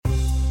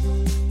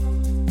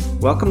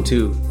Welcome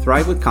to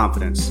Thrive with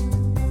Confidence.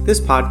 This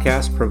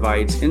podcast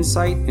provides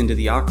insight into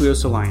the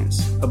Aqueous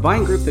Alliance, a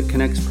buying group that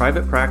connects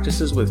private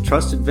practices with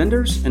trusted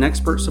vendors and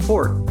expert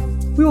support.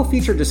 We will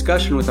feature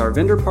discussion with our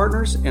vendor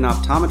partners and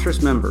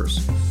optometrist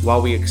members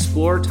while we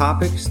explore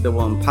topics that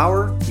will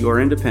empower your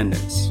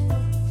independence.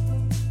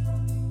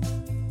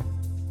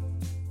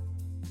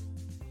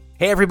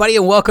 Hey everybody,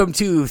 and welcome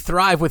to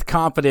Thrive with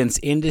Confidence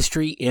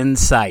Industry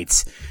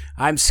Insights.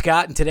 I'm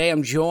Scott, and today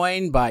I'm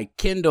joined by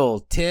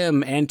Kendall,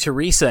 Tim, and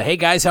Teresa. Hey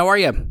guys, how are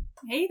you?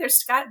 Hey there,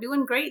 Scott.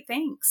 Doing great,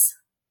 thanks.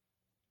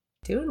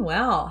 Doing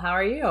well. How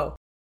are you?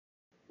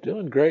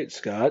 Doing great,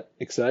 Scott.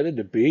 Excited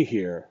to be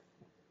here.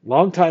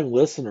 Long-time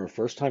listener,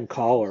 first-time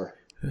caller.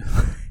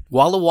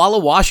 Walla Walla,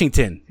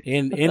 Washington,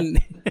 in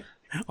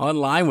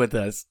online with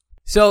us.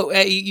 So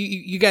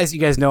you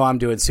guys know I'm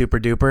doing super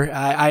duper.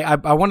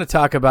 I want to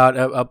talk about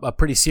a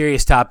pretty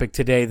serious topic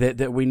today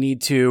that we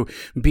need to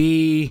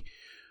be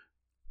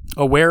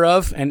aware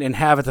of and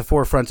have at the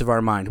forefront of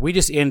our mind. We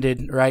just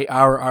ended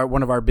our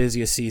one of our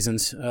busiest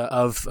seasons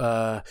of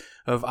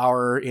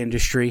our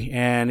industry,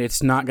 and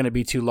it's not going to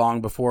be too long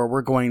before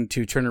we're going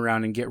to turn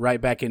around and get right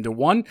back into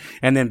one,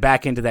 and then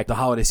back into the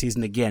holiday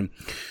season again.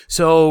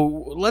 So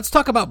let's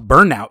talk about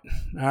burnout.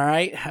 All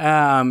right,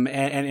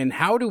 and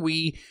how do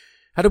we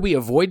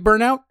avoid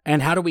burnout,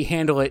 and how do we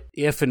handle it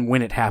if and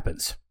when it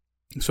happens?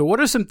 So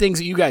what are some things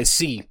that you guys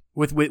see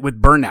with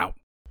burnout?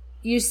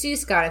 You see,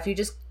 Scott, if you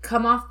just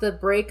come off the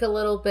brake a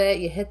little bit,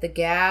 you hit the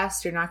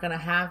gas, you're not going to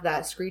have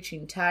that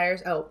screeching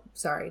tires. Oh,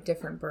 sorry,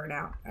 different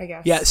burnout, I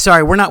guess. Yeah,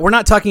 sorry, we're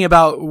not talking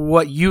about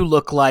what you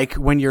look like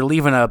when you're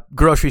leaving a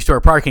grocery store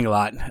parking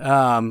lot.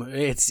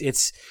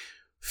 It's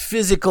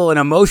physical and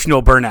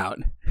emotional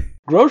burnout.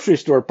 Grocery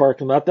store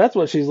parking lot, that's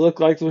what she's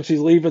looked like when she's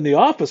leaving the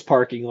office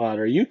parking lot.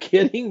 Are you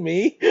kidding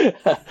me?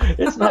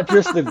 It's not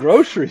just the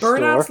grocery store.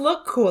 Burnouts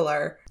look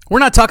cooler. We're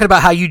not talking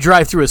about how you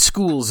drive through a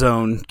school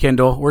zone,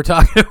 Kendall. We're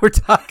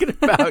talking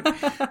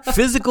about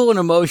physical and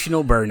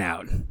emotional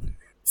burnout.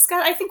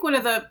 Scott, I think one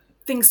of the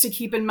things to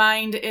keep in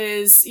mind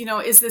is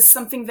this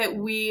something that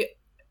we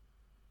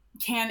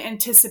can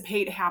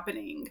anticipate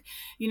happening?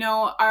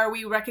 Are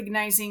we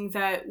recognizing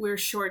that we're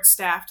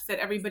short-staffed, that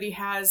everybody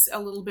has a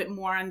little bit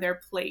more on their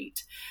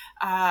plate?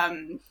 How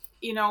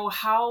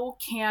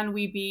can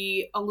we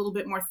be a little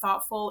bit more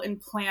thoughtful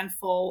and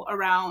planful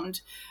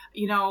around,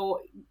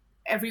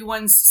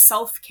 everyone's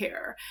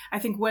self-care? I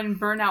think when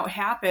burnout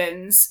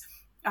happens,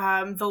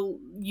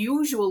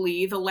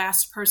 usually the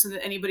last person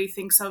that anybody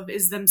thinks of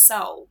is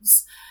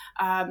themselves.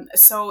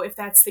 So if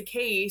that's the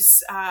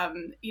case,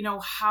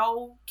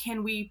 how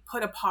can we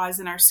put a pause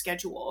in our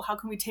schedule? How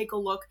can we take a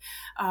look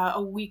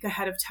a week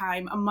ahead of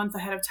time, a month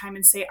ahead of time,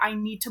 and say, I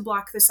need to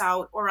block this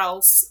out, or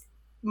else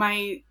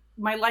my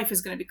life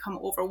is going to become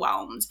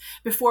overwhelmed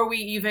before we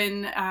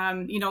even,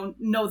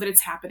 know that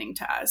it's happening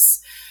to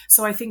us.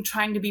 So I think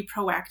trying to be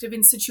proactive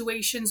in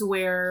situations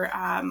where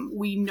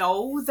we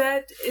know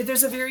that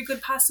there's a very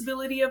good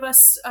possibility of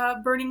us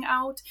burning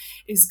out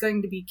is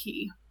going to be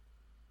key.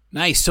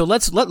 Nice. So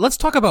let's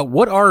talk about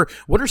what are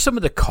some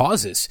of the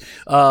causes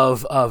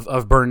of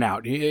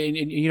burnout.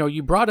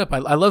 You brought up,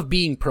 I love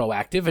being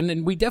proactive,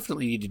 and we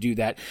definitely need to do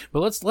that. But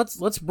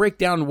let's break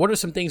down what are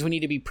some things we need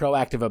to be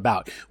proactive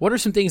about. What are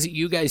some things that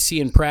you guys see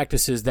in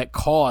practices that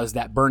cause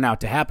that burnout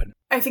to happen?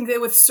 I think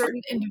that with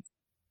certain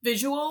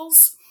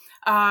individuals,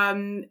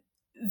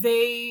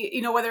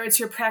 they, whether it's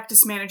your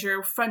practice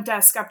manager, front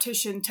desk,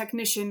 optician,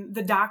 technician,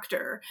 the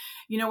doctor,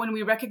 when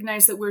we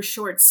recognize that we're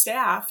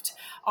short-staffed,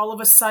 all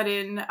of a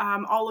sudden,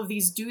 all of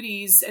these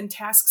duties and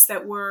tasks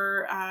that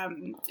were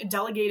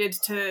delegated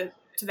to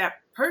that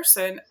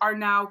person are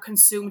now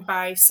consumed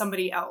by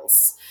somebody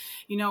else.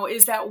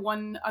 Is that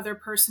one other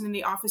person in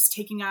the office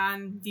taking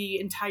on the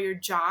entire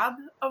job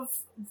of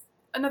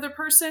another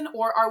person,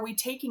 or are we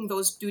taking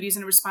those duties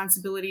and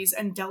responsibilities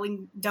and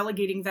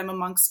delegating them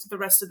amongst the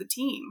rest of the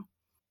team?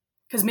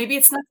 Because maybe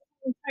it's not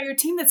the entire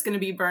team that's going to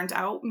be burnt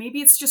out. Maybe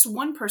it's just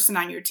one person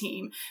on your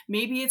team.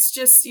 Maybe it's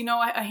just,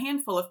 a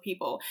handful of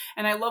people.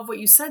 And I love what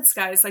you said,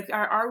 Scott. It's like,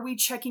 are we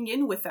checking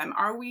in with them?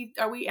 Are we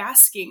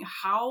asking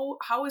how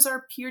is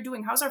our peer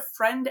doing? How's our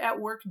friend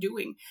at work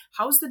doing?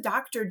 How's the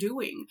doctor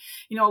doing?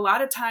 A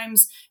lot of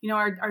times,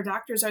 our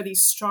doctors are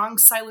these strong,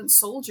 silent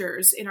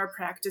soldiers in our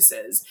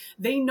practices.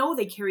 They know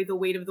they carry the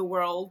weight of the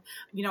world,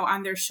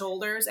 on their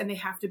shoulders, and they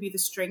have to be the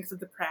strength of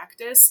the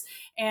practice.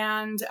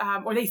 And,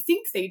 or they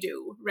think they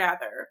do,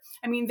 rather.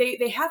 I mean,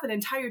 they have an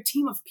entire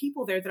team of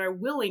people there that are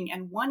willing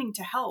and wanting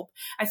to help.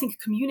 I think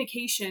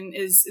communication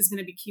is going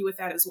to be key with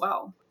that as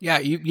well. Yeah,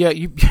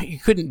 you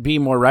couldn't be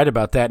more right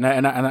about that.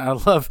 And I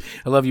love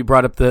you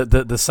brought up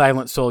the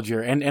silent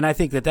soldier. And I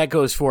think that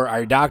goes for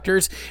our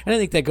doctors, and I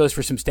think that goes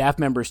for some staff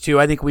members too.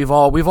 I think we've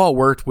all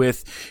worked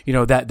with,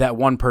 that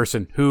one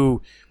person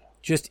who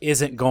just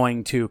isn't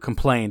going to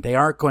complain. They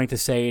aren't going to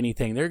say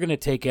anything. They're going to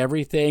take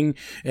everything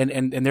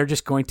and they're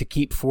just going to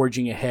keep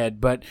forging ahead.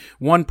 But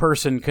one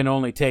person can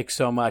only take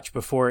so much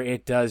before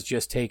it does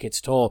just take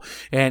its toll.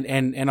 And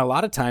a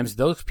lot of times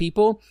those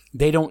people,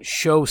 they don't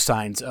show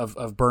signs of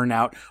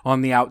burnout on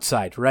the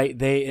outside, right?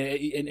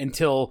 They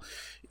until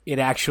it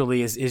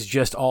actually is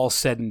just all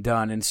said and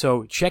done. And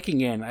so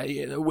checking in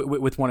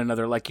with one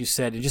another, like you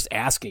said, and just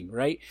asking,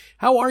 right?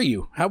 How are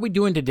you? How are we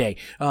doing today?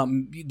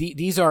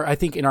 These are, I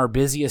think, in our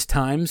busiest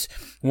times,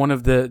 one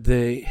of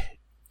the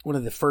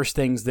first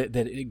things that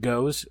it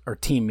goes are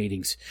team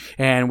meetings.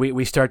 And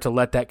we start to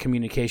let that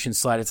communication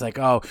slide. It's like,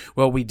 oh,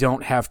 well, we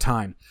don't have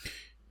time.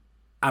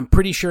 I'm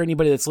pretty sure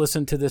anybody that's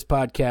listened to this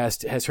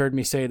podcast has heard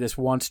me say this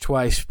once,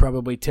 twice,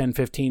 probably 10,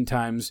 15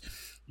 times.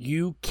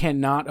 You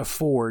cannot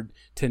afford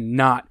to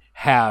not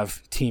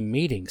have team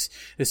meetings.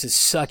 This is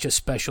such a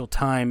special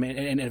time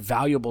and a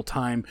valuable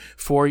time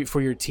for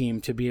your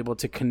team to be able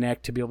to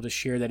connect, to be able to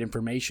share that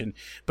information,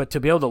 but to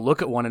be able to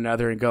look at one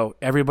another and go,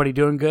 everybody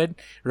doing good,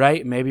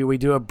 right? Maybe we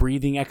do a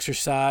breathing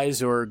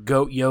exercise or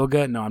goat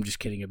yoga. No, I'm just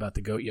kidding about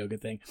the goat yoga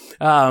thing.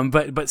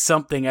 But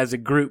something as a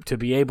group to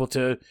be able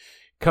to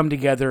come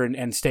together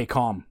and stay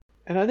calm.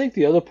 And I think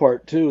the other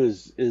part too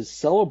is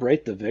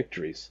celebrate the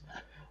victories.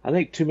 I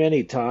think too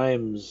many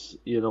times,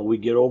 we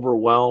get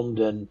overwhelmed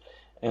and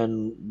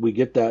we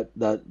get that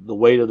the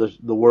weight of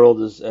the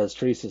world, as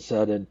Teresa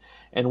said,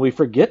 and we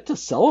forget to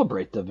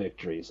celebrate the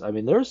victories. I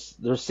mean, there's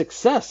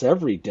success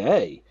every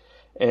day,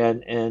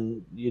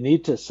 and you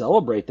need to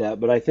celebrate that.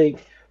 But I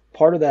think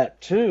part of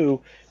that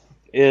too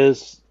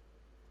is,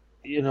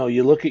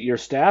 you look at your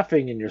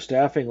staffing and your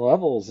staffing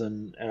levels,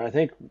 and I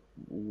think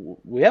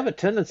we have a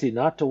tendency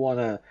not to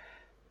want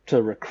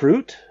to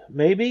recruit,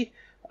 maybe,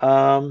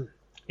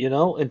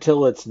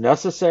 until it's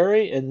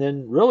necessary. And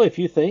then really, if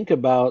you think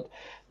about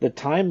the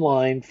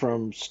timeline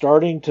from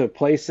starting to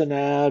place an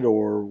ad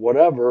or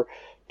whatever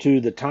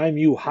to the time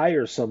you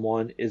hire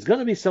someone is going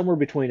to be somewhere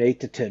between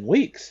 8 to 10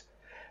 weeks,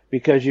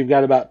 because you've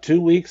got about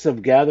 2 weeks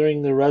of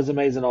gathering the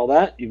resumes and all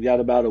that. You've got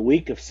about a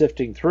week of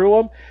sifting through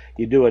them.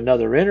 You do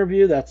another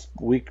interview. That's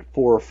week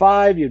 4 or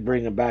 5. You'd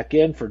bring them back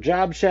in for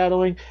job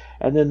shadowing,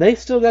 and then they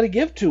still got to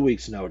give 2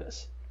 weeks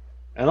notice.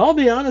 And I'll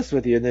be honest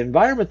with you, in the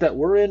environment that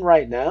we're in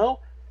right now,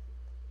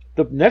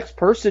 the next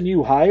person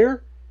you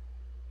hire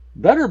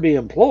better be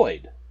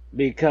employed,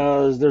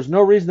 because there's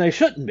no reason they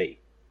shouldn't be.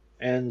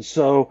 And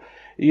so,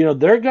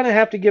 they're going to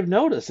have to give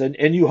notice,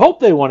 and you hope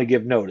they want to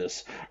give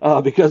notice,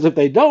 because if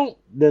they don't,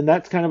 then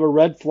that's kind of a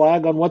red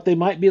flag on what they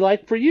might be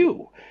like for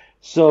you.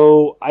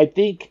 So I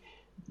think,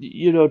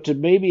 to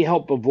maybe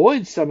help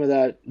avoid some of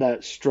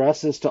that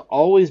stress is to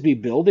always be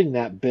building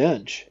that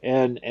bench.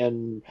 And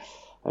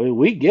I mean,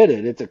 we get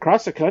it. It's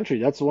across the country.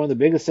 That's one of the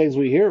biggest things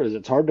we hear is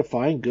it's hard to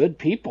find good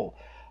people.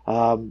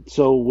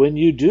 So when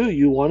you do,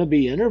 you want to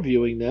be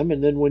interviewing them.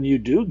 And then when you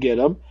do get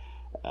them,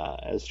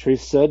 as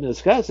Teresa said and as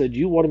Scott said,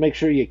 you want to make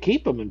sure you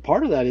keep them. And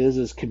part of that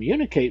is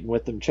communicating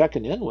with them,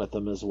 checking in with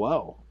them as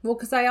well. Well,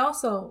 because I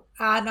also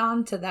add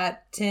on to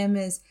that, Tim,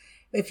 is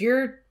if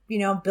you're,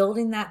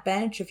 building that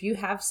bench, if you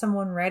have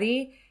someone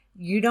ready,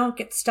 you don't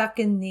get stuck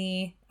in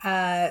the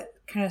kind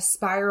of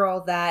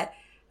spiral that,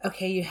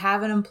 okay, you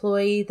have an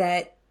employee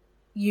that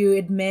you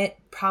admit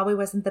probably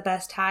wasn't the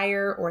best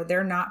hire, or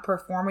they're not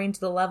performing to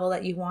the level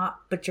that you want,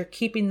 but you're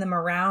keeping them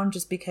around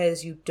just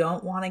because you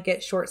don't want to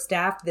get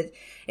short-staffed, that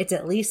it's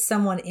at least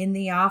someone in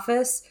the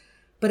office.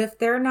 But if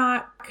they're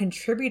not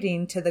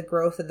contributing to the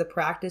growth of the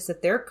practice,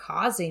 if they're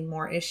causing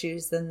more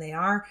issues than they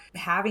are,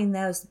 having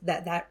those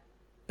that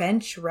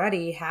bench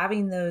ready,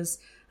 having those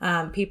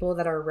people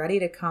that are ready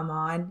to come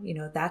on,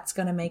 that's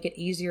going to make it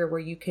easier, where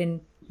you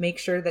can make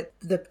sure that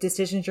the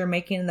decisions you're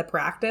making in the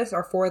practice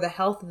are for the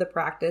health of the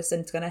practice,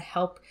 and it's going to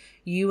help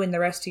you and the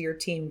rest of your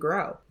team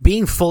grow.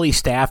 Being fully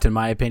staffed, in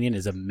my opinion,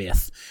 is a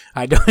myth.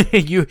 I don't.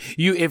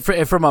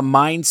 From a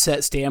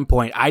mindset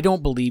standpoint, I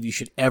don't believe you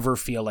should ever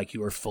feel like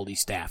you are fully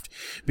staffed,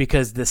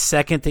 because the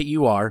second that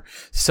you are,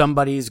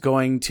 somebody's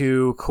going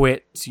to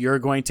quit. You're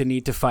going to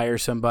need to fire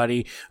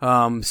somebody.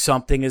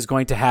 Something is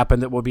going to happen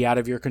that will be out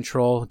of your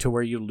control to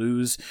where you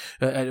lose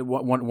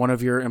one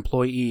of your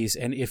employees.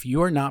 And if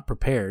you are not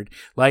prepared,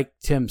 like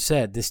Tim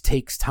said, this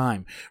takes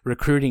time.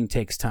 Recruiting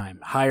takes time.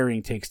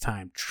 Hiring takes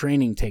time.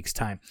 Training takes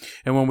time.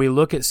 And when we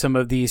look at some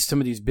of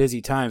these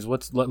busy times,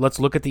 let's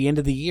look at the end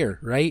of the year,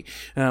 right?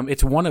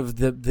 It's one of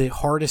the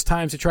hardest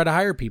times to try to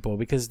hire people,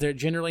 because they're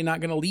generally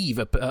not going to leave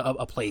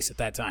a place at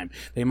that time.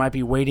 They might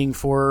be waiting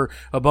for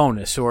a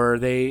bonus, or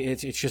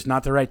it's just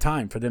not the right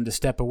time for them to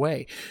step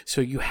away.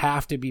 So you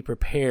have to be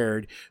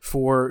prepared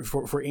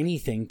for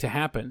anything to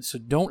happen. So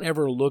don't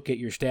ever look at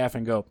your staff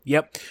and go,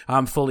 "Yep,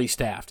 I'm fully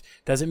staffed."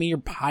 Doesn't mean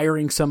you're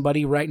hiring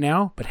somebody right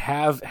now, but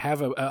have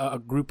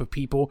a group of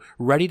people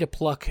ready to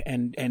pluck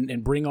and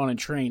bring on and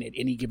train at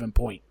any given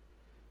point.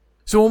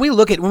 So when we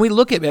look at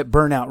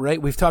burnout,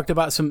 right, we've talked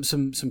about some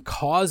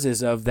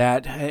causes of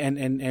that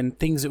and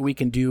things that we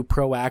can do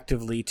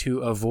proactively to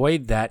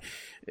avoid that.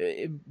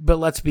 But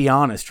let's be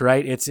honest,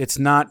 right? It's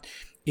not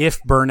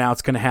if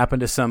burnout's going to happen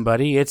to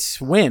somebody,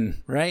 it's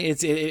when,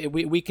 right?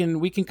 We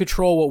can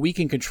control what we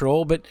can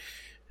control, but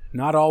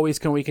not always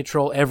can we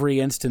control every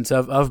instance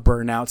of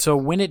burnout. So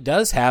when it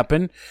does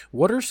happen,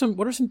 what are some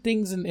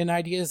things and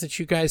ideas that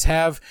you guys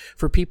have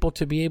for people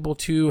to be able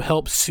to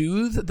help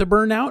soothe the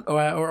burnout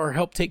or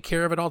help take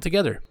care of it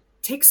altogether?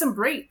 Take some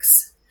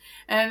breaks.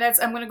 And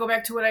I'm going to go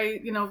back to what I,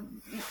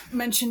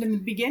 mentioned in the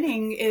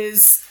beginning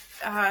is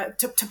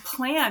to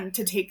plan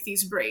to take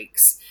these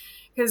breaks.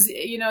 Because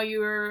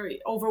you're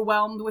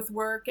overwhelmed with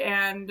work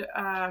and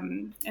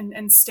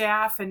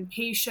staff and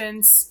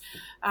patients.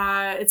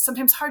 It's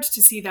sometimes hard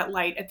to see that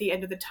light at the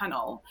end of the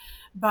tunnel.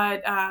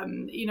 But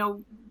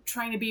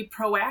trying to be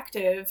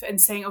proactive and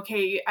saying,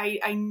 okay,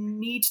 I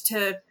need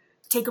to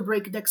take a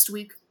break next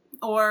week,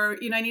 or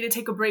I need to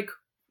take a break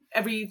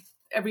every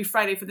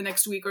Friday for the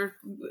next week or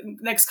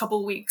next couple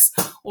of weeks,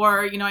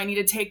 or I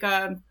need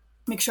to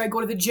make sure I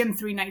go to the gym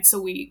 3 nights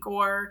a week,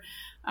 or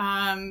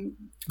the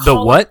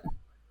what?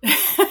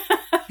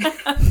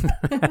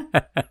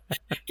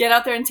 Get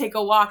out there and take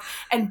a walk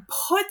and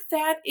put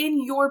that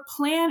in your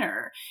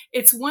planner.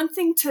 It's one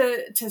thing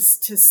to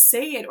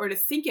say it or to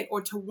think it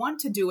or to want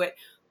to do it.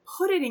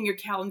 Put it in your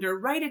calendar,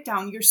 write it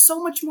down. You're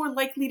so much more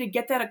likely to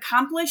get that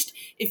accomplished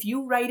if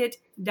you write it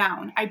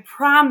down. I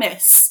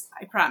promise.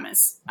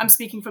 I'm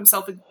speaking from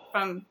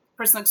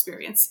personal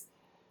experience.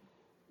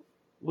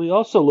 We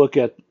also look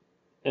at,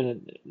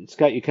 and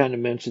Scott, you kind of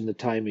mentioned the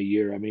time of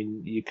year. I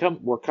mean,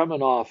 we're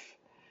coming off,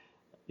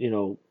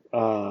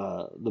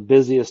 the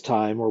busiest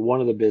time, or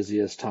one of the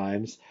busiest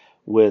times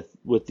with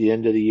the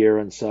end of the year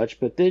and such.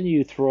 But then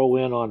you throw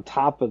in on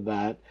top of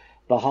that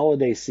the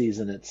holiday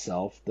season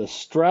itself, the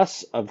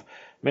stress of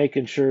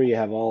making sure you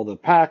have all the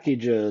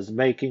packages,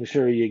 making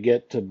sure you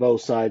get to both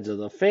sides of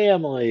the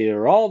family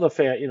or all the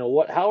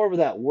however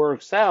that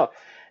works out,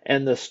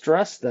 and the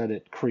stress that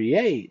it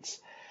creates.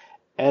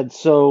 And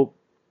so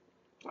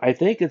I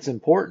think it's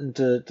important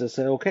to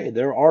say, okay,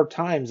 there are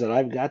times that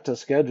I've got to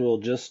schedule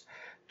just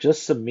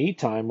some me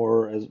time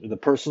or the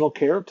personal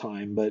care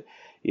time. But,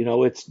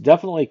 it's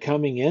definitely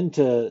coming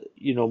into,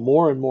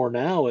 more and more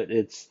now.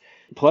 It's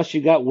plus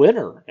you got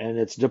winter and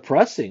it's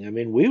depressing. I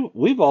mean,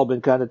 we've all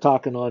been kind of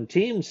talking on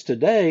Teams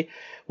today.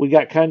 We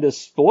got kind of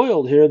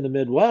spoiled here in the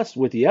Midwest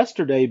with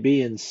yesterday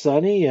being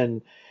sunny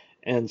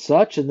and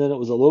such. And then it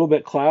was a little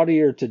bit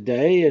cloudier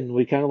today, and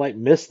we kind of like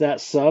missed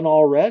that sun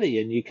already.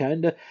 And you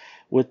kind of,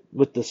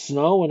 with the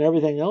snow and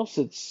everything else,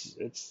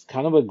 it's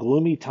kind of a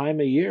gloomy time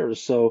of year.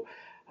 So,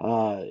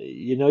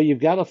 you've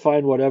got to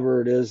find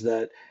whatever it is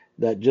that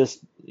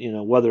just,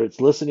 whether it's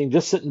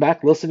just sitting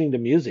back, listening to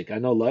music. I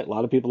know a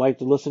lot of people like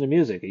to listen to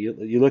music.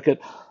 You look at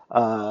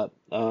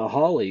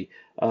Holly,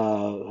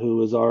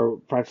 who is our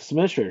practice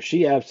administrator.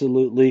 She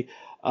absolutely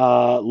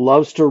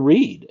loves to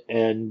read.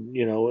 And,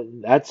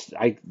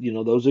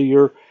 those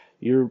are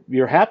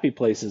your happy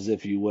places,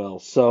 if you will.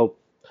 So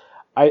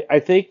I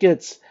think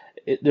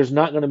there's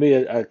not going to be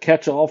a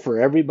catch-all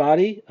for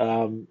everybody.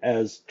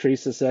 As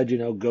Teresa said,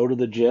 go to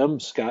the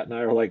gym. Scott and I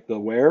are like,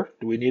 where?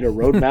 Do we need a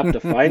roadmap to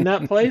find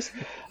that place?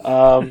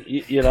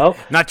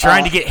 Not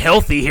trying to get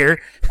healthy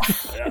here.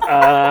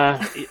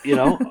 I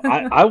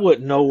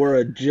wouldn't know where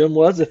a gym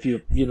was if you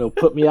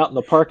put me out in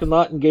the parking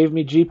lot and gave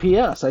me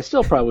GPS. I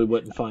still probably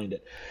wouldn't find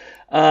it.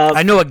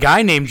 I know a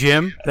guy named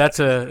Jim. That's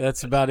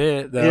about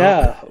it, though.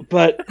 Yeah,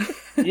 but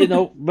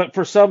but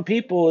for some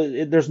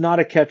people, there's not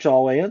a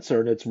catch-all answer,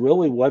 and it's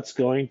really what's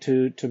going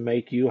to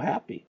make you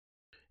happy.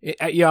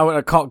 I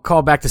want to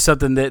call back to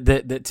something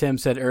that Tim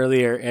said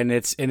earlier, and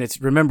it's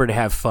remember to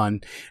have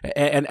fun.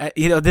 And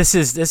this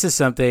is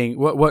something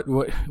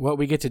what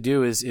we get to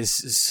do is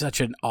such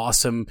an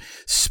awesome,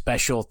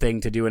 special thing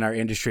to do in our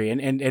industry.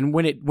 And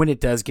when it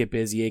does get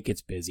busy, it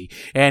gets busy.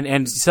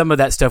 And some of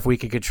that stuff we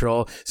can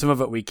control, some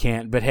of it we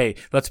can't. But hey,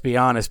 let's be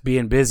honest,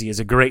 being busy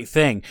is a great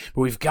thing.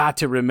 But we've got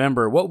to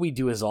remember what we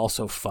do is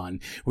also fun.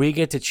 We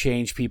get to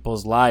change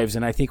people's lives,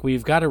 and I think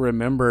we've got to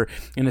remember,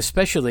 and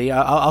especially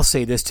I'll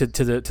say this to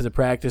the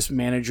practice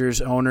managers,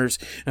 owners,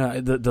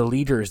 the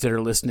leaders that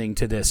are listening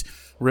to this.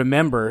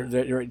 Remember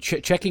that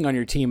checking on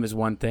your team is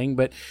one thing,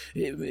 but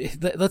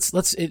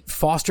let's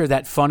foster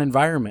that fun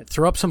environment.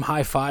 Throw up some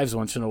high fives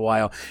once in a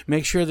while.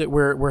 Make sure that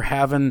we're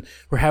having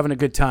a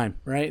good time,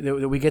 right?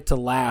 That we get to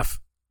laugh.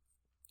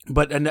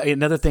 But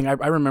another thing, I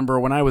remember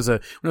when I was a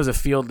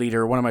field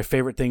leader, one of my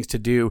favorite things to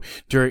do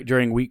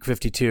during week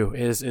 52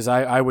 is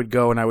I would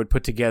go and I would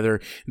put together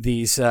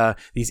these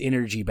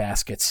energy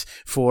baskets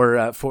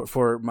for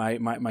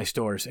my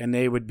stores, and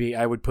I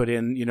would put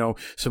in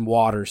some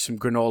water, some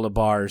granola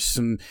bars,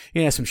 some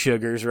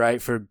sugars, right,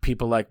 for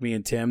people like me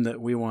and Tim that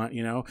we want,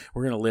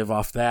 we're gonna live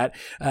off that,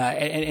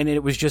 and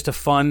it was just a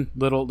fun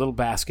little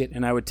basket,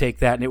 and I would take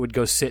that and it would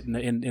go sit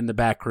in the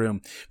back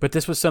room. But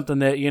this was something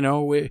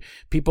that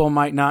people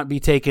might not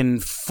be taking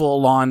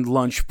full-on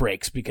lunch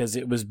breaks because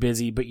it was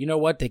busy, but you know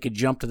what? They could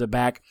jump to the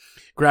back,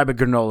 grab a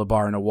granola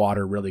bar and a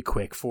water really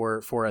quick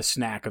for a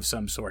snack of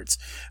some sorts.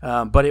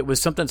 But it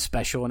was something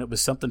special, and it was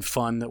something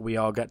fun that we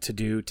all got to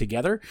do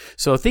together.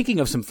 So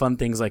thinking of some fun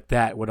things like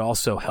that would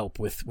also help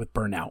with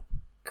burnout.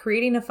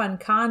 Creating a fun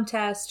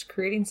contest,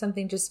 creating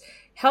something, just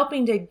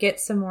helping to get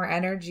some more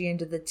energy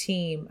into the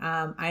team.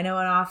 I know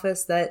an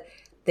office that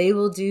they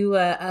will do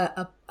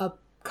a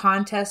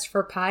contest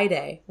for Pie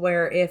Day,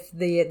 where if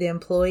the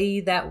employee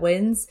that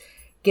wins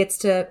gets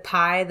to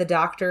pie the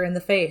doctor in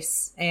the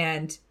face,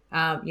 and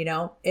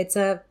it's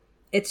a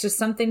it's just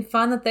something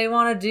fun that they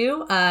want to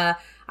do.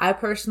 I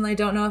personally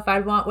don't know if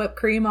I'd want whipped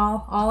cream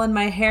all in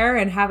my hair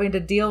and having to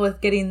deal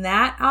with getting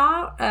that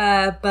out.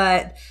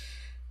 But,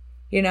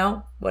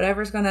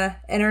 whatever's going to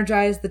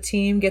energize the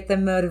team, get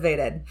them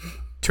motivated.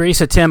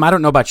 Teresa, Tim, I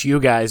don't know about you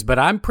guys, but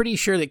I'm pretty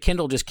sure that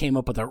Kendall just came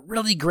up with a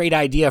really great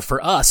idea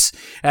for us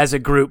as a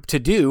group to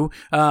do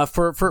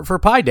for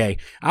Pie Day.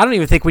 I don't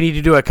even think we need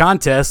to do a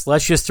contest.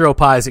 Let's just throw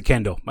pies at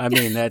Kendall. I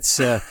mean,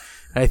 that's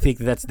I think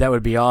that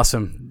would be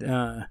awesome.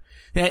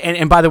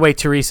 And by the way,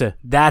 Teresa,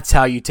 that's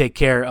how you take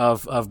care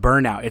of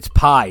burnout. It's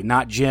pie,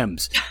 not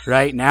gyms.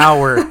 Right now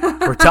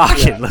we're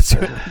talking. Let's.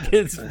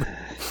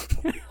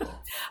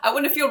 I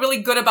want to feel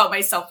really good about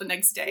myself the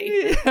next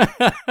day.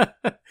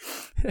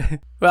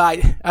 Well,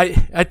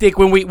 I think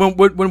when we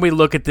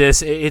look at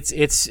this, it's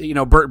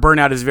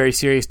burnout is a very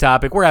serious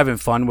topic. We're having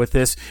fun with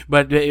this,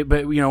 but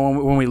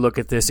when we look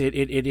at this, it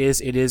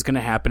is going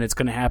to happen. It's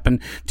going to happen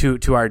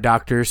to our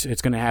doctors.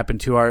 It's going to happen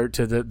to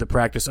the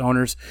practice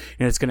owners,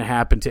 and it's going to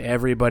happen to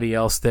everybody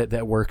else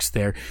that works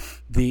there.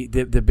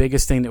 The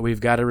biggest thing that we've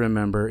got to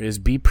remember is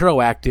be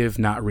proactive,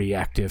 not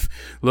reactive.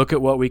 Look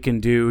at what we can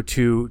do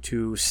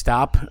to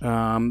stop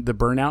the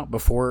burnout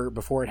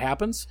before it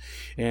happens,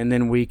 and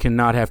then we can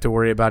not have to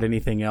worry about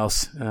anything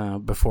else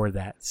before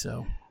that.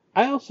 So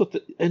I also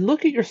and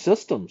look at your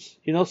systems.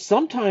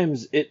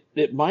 Sometimes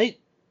it might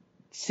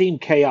seem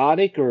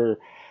chaotic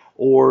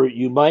or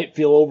you might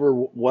feel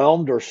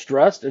overwhelmed or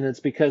stressed, and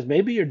it's because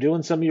maybe you're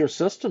doing some of your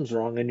systems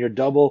wrong and you're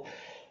double.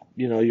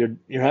 You're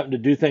having to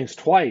do things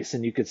twice,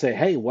 and you could say,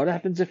 hey, what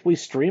happens if we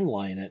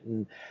streamline it?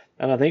 And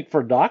I think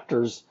for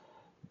doctors,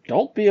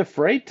 don't be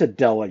afraid to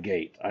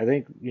delegate. I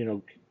think,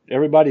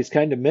 everybody's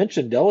kind of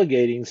mentioned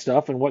delegating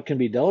stuff and what can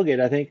be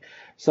delegated. I think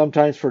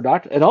sometimes for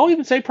doctors, and I'll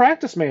even say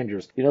practice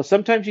managers,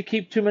 sometimes you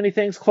keep too many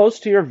things close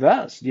to your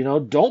vest.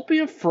 Don't be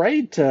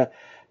afraid to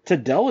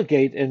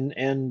delegate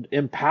and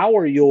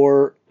empower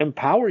your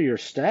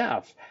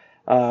staff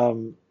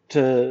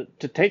to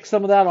take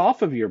some of that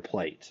off of your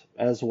plate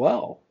as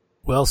well.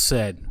 Well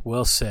said.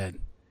 Well said.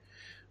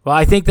 Well,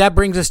 I think that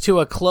brings us to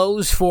a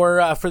close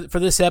for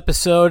this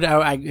episode.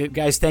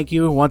 Guys, thank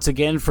you once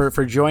again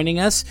for joining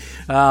us.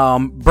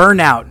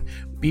 Burnout.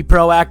 Be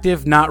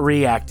proactive, not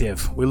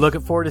reactive. We're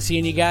looking forward to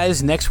seeing you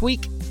guys next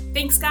week.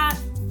 Thanks, Scott.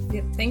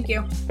 Yep, thank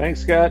you.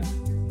 Thanks, Scott.